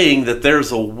saying that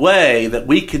there's a way that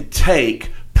we can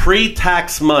take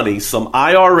pre-tax money, some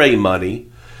IRA money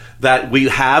that we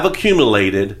have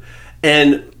accumulated,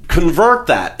 and convert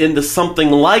that into something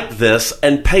like this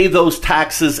and pay those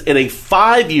taxes in a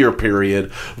 5-year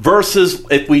period, versus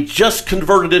if we just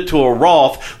converted it to a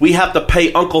Roth, we have to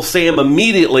pay Uncle Sam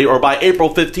immediately or by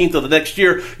April 15th of the next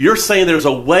year. You're saying there's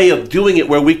a way of doing it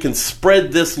where we can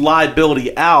spread this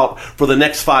liability out for the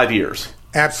next 5 years.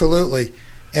 Absolutely.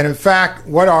 And in fact,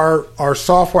 what our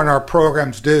software and our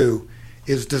programs do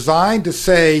is designed to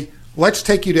say, let's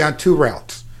take you down two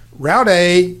routes. Route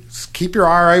A, keep your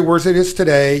IRA where it is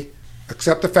today,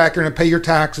 accept the fact you're going to pay your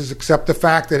taxes, accept the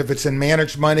fact that if it's in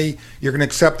managed money, you're going to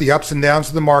accept the ups and downs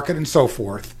of the market and so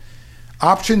forth.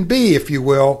 Option B, if you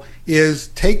will, is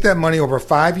take that money over a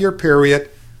 5-year period,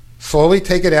 slowly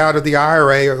take it out of the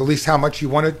IRA, or at least how much you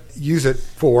want to use it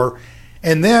for,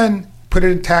 and then put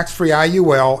it in tax-free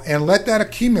IUL and let that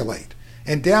accumulate.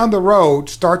 And down the road,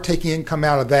 start taking income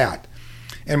out of that.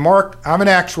 And Mark, I'm an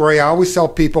actuary. I always tell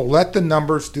people, let the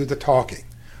numbers do the talking.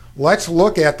 Let's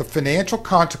look at the financial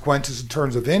consequences in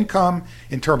terms of income,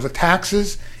 in terms of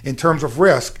taxes, in terms of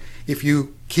risk. If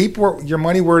you keep your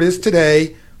money where it is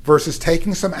today versus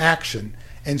taking some action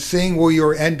and seeing where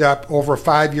you end up over a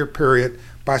 5-year period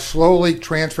by slowly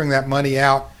transferring that money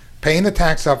out, paying the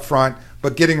tax up front,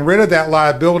 but getting rid of that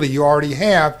liability you already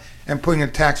have and putting in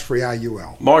a tax-free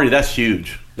IUL. Marty, that's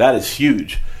huge. That is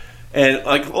huge. And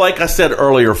like I said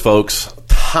earlier, folks,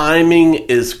 timing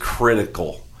is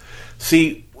critical.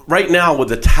 See, right now with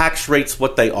the tax rates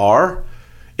what they are,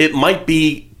 it might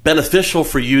be beneficial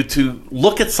for you to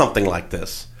look at something like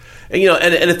this. And,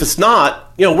 and if it's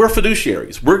not, we're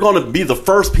fiduciaries. We're going to be the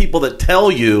first people that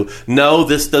tell you, no,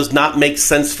 this does not make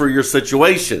sense for your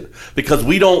situation, because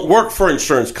we don't work for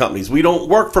insurance companies. We don't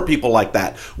work for people like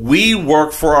that. We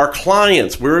work for our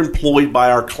clients. We're employed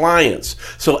by our clients.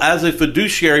 So as a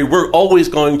fiduciary, we're always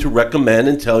going to recommend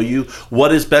and tell you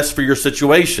what is best for your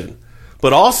situation.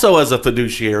 But also as a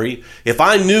fiduciary, if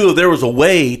I knew there was a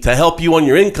way to help you on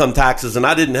your income taxes and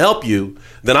I didn't help you,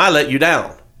 then I let you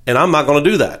down. And I'm not going to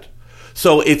do that.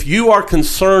 So if you are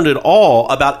concerned at all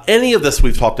about any of this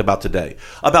we've talked about today,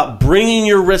 about bringing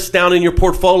your risk down in your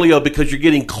portfolio because you're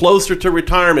getting closer to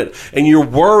retirement and you're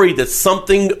worried that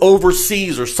something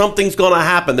overseas or something's going to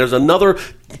happen, there's another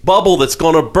bubble that's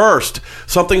going to burst,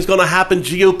 something's going to happen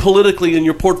geopolitically in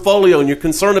your portfolio and you're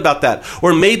concerned about that,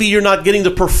 or maybe you're not getting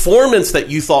the performance that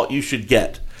you thought you should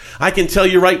get. I can tell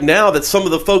you right now that some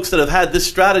of the folks that have had this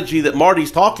strategy that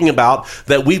Marty's talking about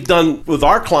that we've done with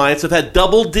our clients have had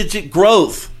double-digit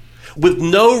growth with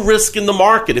no risk in the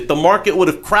market. If the market would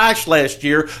have crashed last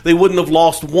year, they wouldn't have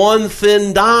lost one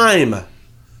thin dime.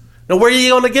 Now, where are you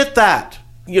going to get that?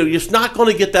 You're just not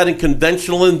going to get that in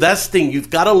conventional investing.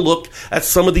 You've got to look at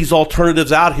some of these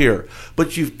alternatives out here.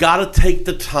 But you've got to take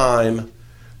the time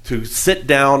to sit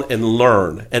down and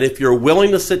learn. And if you're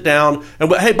willing to sit down,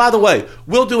 and hey, by the way,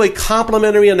 we'll do a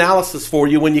complimentary analysis for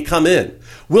you when you come in.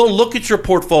 We'll look at your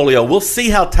portfolio. We'll see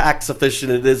how tax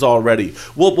efficient it is already.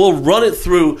 We'll run it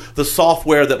through the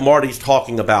software that Marty's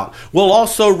talking about. We'll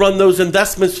also run those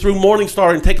investments through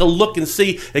Morningstar and take a look and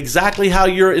see exactly how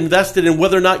you're invested and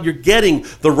whether or not you're getting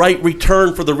the right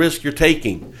return for the risk you're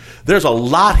taking. There's a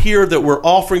lot here that we're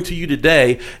offering to you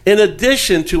today, in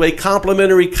addition to a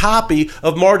complimentary copy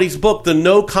of Marty's already booked the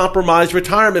no compromise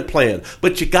retirement plan.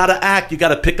 But you got to act. You got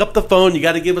to pick up the phone. You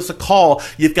got to give us a call.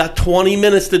 You've got 20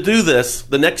 minutes to do this.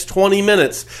 The next 20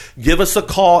 minutes, give us a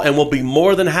call and we'll be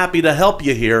more than happy to help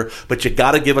you here. But you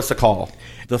got to give us a call.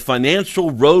 The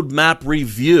Financial Roadmap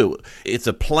Review. It's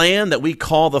a plan that we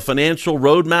call the Financial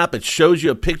Roadmap. It shows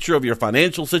you a picture of your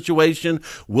financial situation.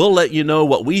 We'll let you know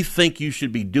what we think you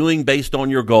should be doing based on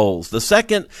your goals. The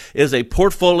second is a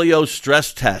portfolio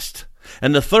stress test.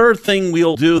 And the third thing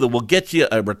we'll do that will get you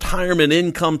a retirement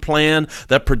income plan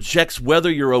that projects whether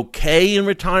you're okay in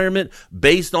retirement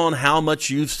based on how much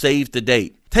you've saved to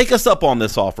date. Take us up on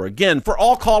this offer. Again, for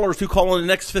all callers who call in the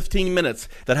next 15 minutes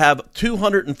that have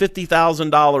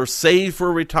 $250,000 saved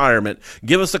for retirement,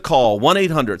 give us a call,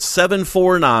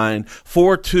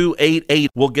 1-800-749-4288.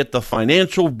 We'll get the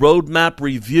Financial Roadmap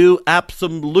Review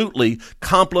absolutely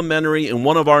complimentary in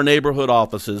one of our neighborhood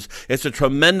offices. It's a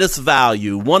tremendous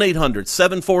value,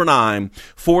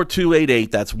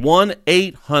 1-800-749-4288. That's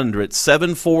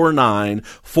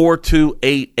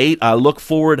 1-800-749-4288. I look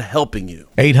forward to helping you.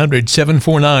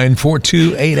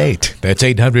 800-749-4288. That's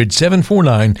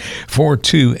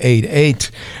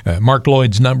 800-749-4288. Mark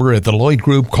Lloyd's number at the Lloyd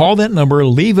Group. Call that number.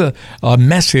 Leave a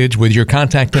message with your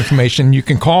contact information. You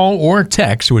can call or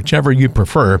text, whichever you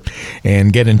prefer,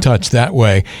 and get in touch that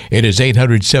way. It is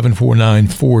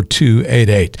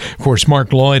 800-749-4288. Of course,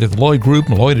 Mark Lloyd at the Lloyd Group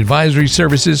and Lloyd Advisory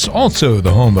Services, also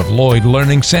the home of Lloyd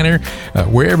Learning Center.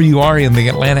 Wherever you are in the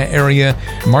Atlanta area,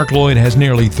 Mark Lloyd has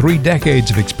nearly 3 decades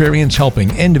of experience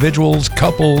helping individuals,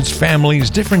 couples, families,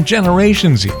 different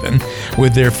generations even,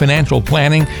 with their financial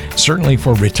planning, certainly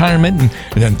for retirement.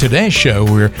 And on today's show,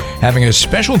 we're having a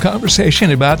special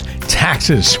conversation about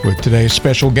taxes with today's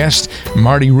special guest,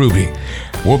 Marty Ruby.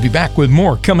 We'll be back with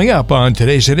more coming up on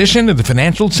today's edition of the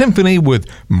Financial Symphony with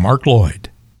Mark Lloyd.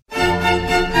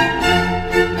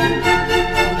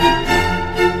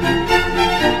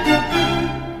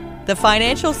 The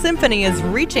Financial Symphony is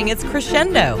reaching its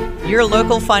crescendo. Your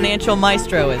local financial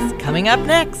maestro is coming up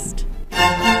next.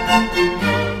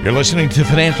 You're listening to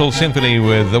Financial Symphony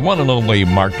with the one and only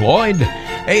Mark Lloyd.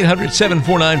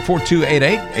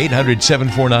 800-749-4288.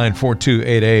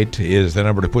 800-749-4288 is the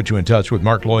number to put you in touch with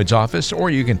Mark Lloyd's office, or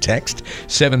you can text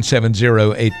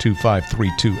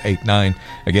 770-825-3289.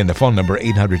 Again, the phone number,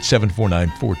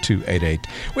 800-749-4288.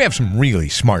 We have some really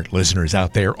smart listeners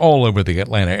out there all over the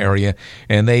Atlanta area,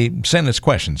 and they send us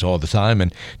questions all the time.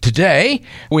 And today,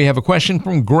 we have a question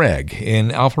from Greg in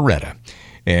Alpharetta.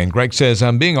 And Greg says,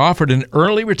 I'm being offered an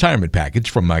early retirement package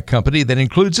from my company that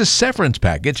includes a severance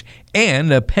package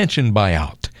and a pension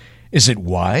buyout. Is it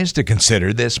wise to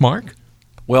consider this, Mark?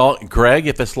 Well, Greg,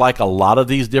 if it's like a lot of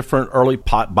these different early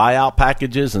buyout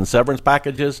packages and severance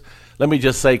packages, let me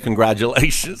just say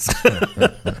congratulations.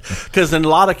 Because in a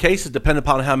lot of cases, depending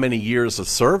upon how many years of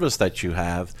service that you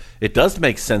have, it does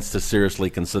make sense to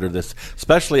seriously consider this,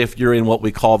 especially if you're in what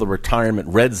we call the retirement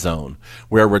red zone,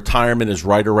 where retirement is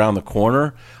right around the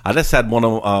corner. I just had one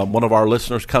of our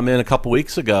listeners come in a couple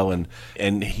weeks ago,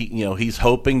 and he's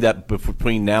hoping that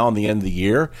between now and the end of the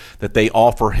year that they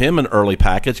offer him an early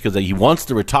package because he wants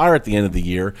to retire at the end of the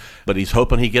year, but he's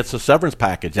hoping he gets a severance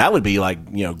package. That would be like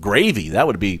gravy. That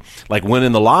would be like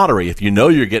winning the lottery if you know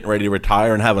you're getting ready to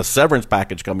retire and have a severance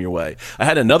package come your way. I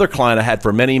had another client I had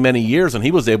for many, many years, and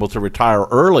he was able to retire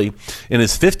early in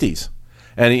his 50s.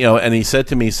 And and he said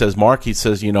to me, he says, Mark,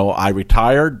 I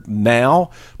retired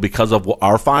now because of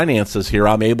our finances here.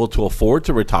 I'm able to afford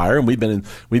to retire, and we've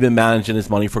been managing his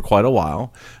money for quite a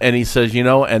while. And he says,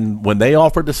 and when they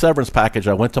offered the severance package,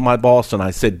 I went to my boss and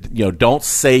I said, don't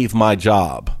save my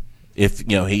job. If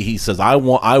he says I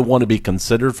want to be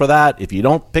considered for that. If you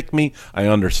don't pick me, I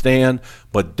understand,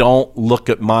 but don't look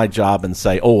at my job and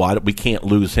say, we can't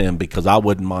lose him, because I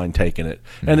wouldn't mind taking it.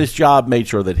 Mm-hmm. And his job made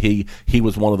sure that he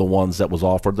was one of the ones that was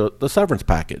offered the severance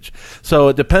package. So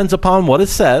it depends upon what it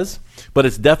says, but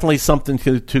it's definitely something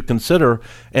to consider.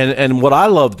 And what I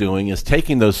love doing is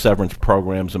taking those severance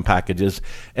programs and packages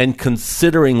and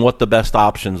considering what the best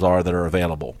options are that are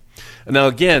available. Now,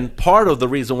 again, part of the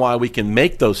reason why we can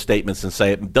make those statements and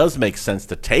say it does make sense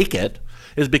to take it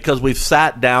is because we've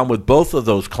sat down with both of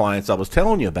those clients I was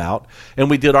telling you about, and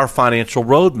we did our financial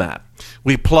roadmap.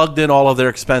 We plugged in all of their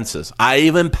expenses. I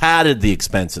even padded the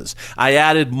expenses. I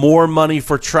added more money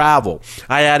for travel.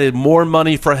 I added more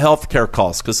money for healthcare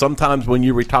costs, because sometimes when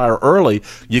you retire early,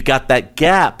 you got that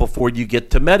gap before you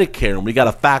get to Medicare, and we got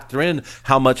to factor in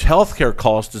how much healthcare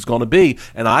cost is going to be,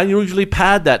 and I usually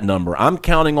pad that number. I'm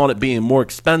counting on it being more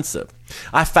expensive.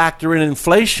 I factor in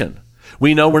inflation.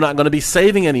 We know we're not going to be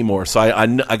saving anymore, so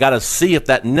I got to see if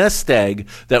that nest egg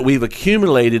that we've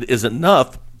accumulated is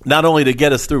enough not only to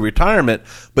get us through retirement,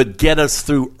 but get us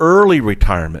through early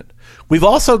retirement. We've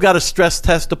also got to stress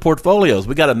test the portfolios.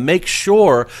 We got to make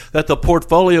sure that the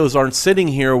portfolios aren't sitting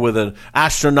here with an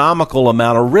astronomical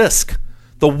amount of risk.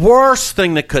 The worst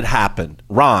thing that could happen,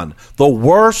 Ron, the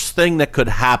worst thing that could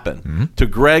happen to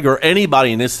Greg or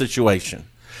anybody in this situation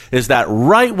is that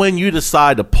right when you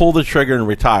decide to pull the trigger and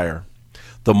retire,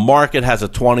 the market has a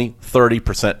 20,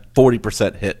 30%,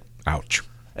 40% hit. Ouch.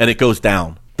 And it goes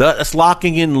down. That's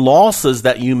locking in losses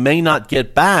that you may not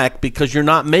get back because you're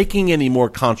not making any more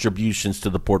contributions to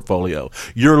the portfolio.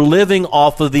 You're living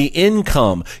off of the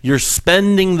income. You're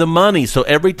spending the money. So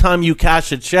every time you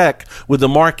cash a check with the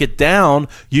market down,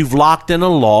 you've locked in a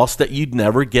loss that you'd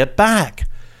never get back.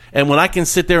 And when I can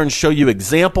sit there and show you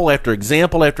example after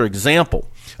example after example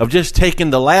of just taking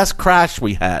the last crash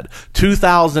we had,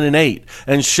 2008,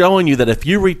 and showing you that if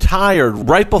you retired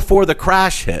right before the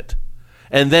crash hit,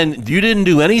 and then you didn't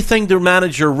do anything to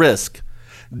manage your risk,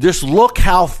 just look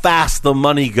how fast the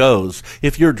money goes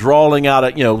if you're drawing out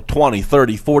at, $20,000,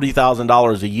 $30,000,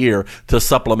 $40,000 a year to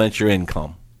supplement your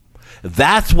income.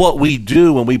 That's what we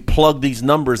do when we plug these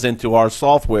numbers into our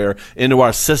software, into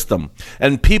our system.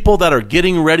 And people that are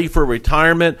getting ready for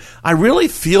retirement, I really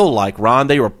feel like, Ron,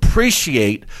 they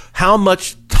appreciate how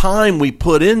much time we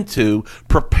put into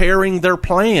preparing their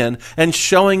plan and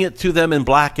showing it to them in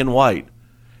black and white.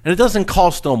 And it doesn't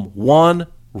cost them one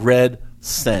red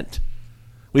cent.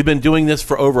 We've been doing this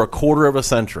for over a quarter of a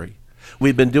century.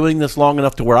 We've been doing this long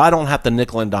enough to where I don't have to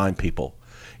nickel and dime people.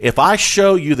 If I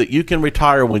show you that you can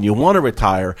retire when you want to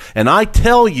retire, and I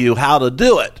tell you how to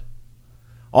do it,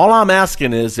 all I'm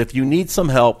asking is if you need some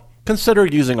help, consider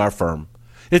using our firm.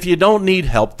 If you don't need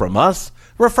help from us,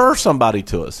 refer somebody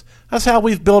to us. That's how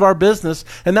we've built our business,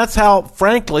 and that's how,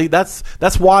 frankly, that's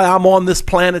why I'm on this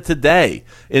planet today.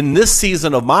 In this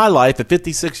season of my life, at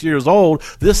 56 years old,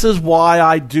 this is why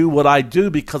I do what I do,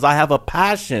 because I have a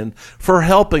passion for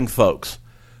helping folks.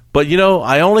 But,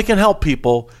 I only can help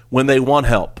people when they want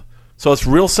help. So it's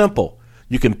real simple.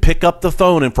 You can pick up the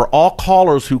phone, and for all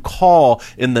callers who call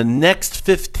in the next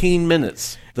 15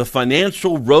 minutes, the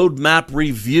Financial Roadmap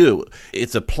Review.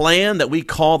 It's a plan that we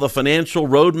call the Financial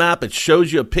Roadmap. It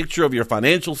shows you a picture of your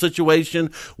financial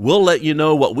situation. We'll let you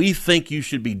know what we think you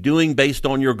should be doing based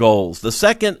on your goals. The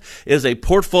second is a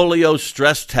portfolio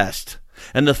stress test.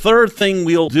 And the third thing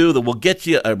we'll do that will get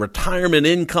you a retirement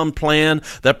income plan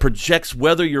that projects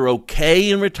whether you're okay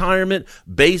in retirement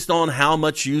based on how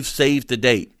much you've saved to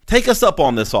date. Take us up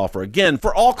on this offer. Again,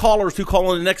 for all callers who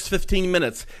call in the next 15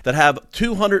 minutes that have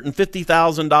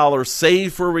 $250,000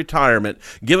 saved for retirement,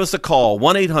 give us a call,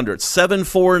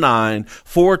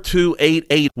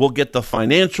 1-800-749-4288. We'll get the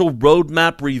Financial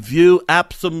Roadmap Review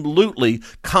absolutely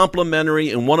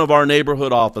complimentary in one of our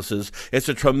neighborhood offices. It's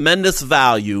a tremendous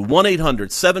value,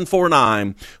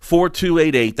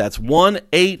 1-800-749-4288. That's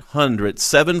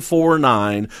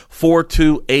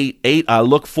 1-800-749-4288. I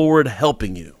look forward to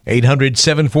helping you.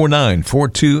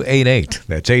 800-749-4288.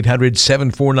 That's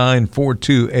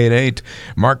 800-749-4288.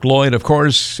 Mark Lloyd, of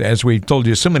course, as we've told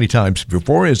you so many times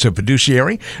before, is a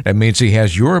fiduciary. That means he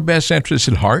has your best interests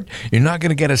at heart. You're not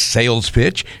going to get a sales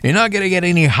pitch. You're not going to get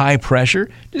any high pressure.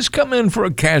 Just come in for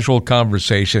a casual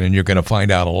conversation, and you're going to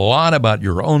find out a lot about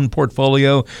your own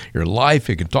portfolio, your life.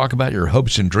 You can talk about your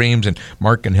hopes and dreams, and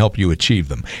Mark can help you achieve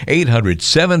them.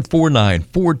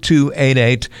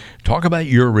 800-749-4288. Talk about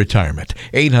your retirement.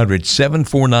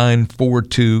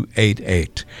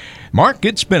 800-749-4288. Mark,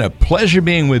 it's been a pleasure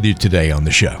being with you today on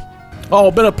the show. Oh,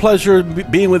 been a pleasure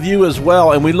being with you as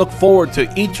well, and we look forward to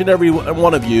each and every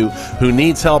one of you who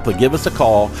needs help to give us a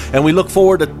call, and we look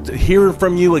forward to hearing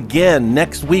from you again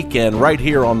next weekend right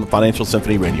here on the Financial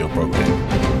Symphony radio program.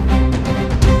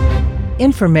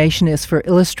 Information is for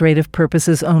illustrative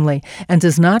purposes only and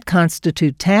does not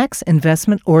constitute tax,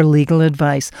 investment, or legal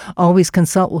advice. Always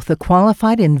consult with a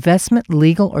qualified investment,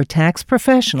 legal, or tax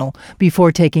professional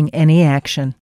before taking any action.